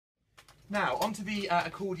Now, onto the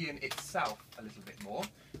accordion itself a little bit more.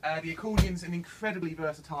 The accordion's an incredibly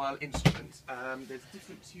versatile instrument. There's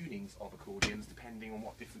different tunings of accordions depending on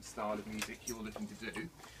what different style of music you're looking to do.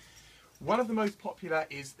 One of the most popular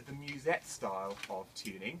is the musette style of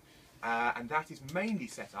tuning, and that is mainly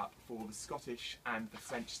set up for the Scottish and the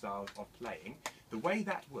French style of playing. The way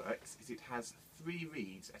that works is it has 3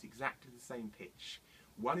 reeds at exactly the same pitch.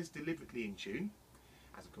 One is deliberately in tune,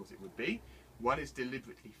 as of course it would be. One is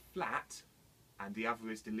deliberately flat, and the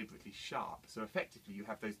other is deliberately sharp. So effectively you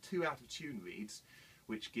have those 2 out of tune reeds,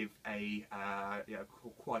 which give a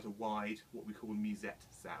quite a wide, what we call musette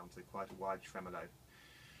sound, so quite a wide tremolo.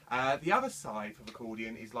 The other side of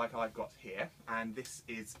accordion is like I've got here, and this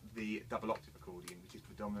is the double octave accordion, which is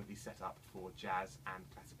predominantly set up for jazz and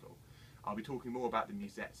classical. I'll be talking more about the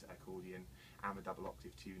musette accordion and the double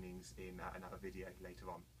octave tunings in another video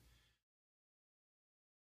later on.